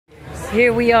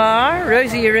Here we are,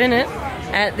 Rosie, you're in it,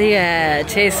 at the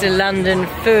Taste of London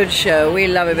food show. We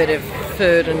love a bit of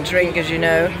food and drink, as you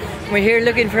know. We're here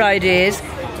looking for ideas.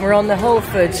 We're on the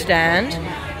Wholefoods stand,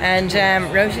 and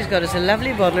Rosie's got us a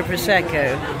lovely bottle of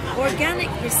prosecco. Organic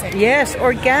prosecco. Yes,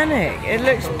 organic. It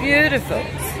looks beautiful.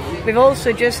 We've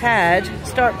also just had,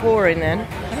 start pouring then.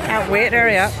 Can't wait,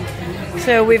 hurry up.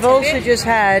 So we've also just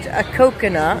had a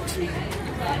coconut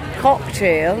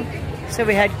cocktail. So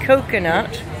we had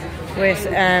coconut with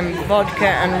vodka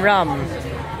and rum.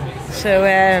 So,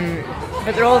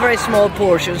 but they're all very small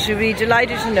portions, so we'd be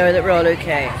delighted to know that we're all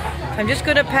okay. I'm just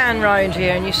going to pan round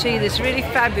here, and you see this really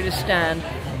fabulous stand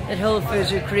that Wholefoods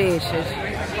have created.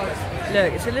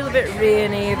 Look, it's a little bit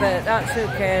rainy, but that's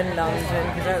okay in London,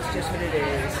 because that's just what it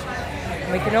is.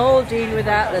 And we can all deal with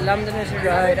that. The Londoners are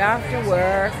out after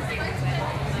work.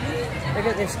 Look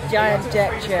at this giant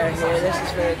deck chair here. This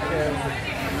is very cool.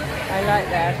 I like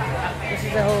that. This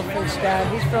is the Wholefoods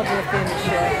stand. He's probably a famous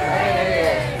chef. I don't know who he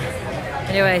is.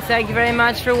 Anyway, thank you very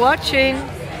much for watching.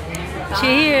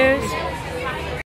 Cheers.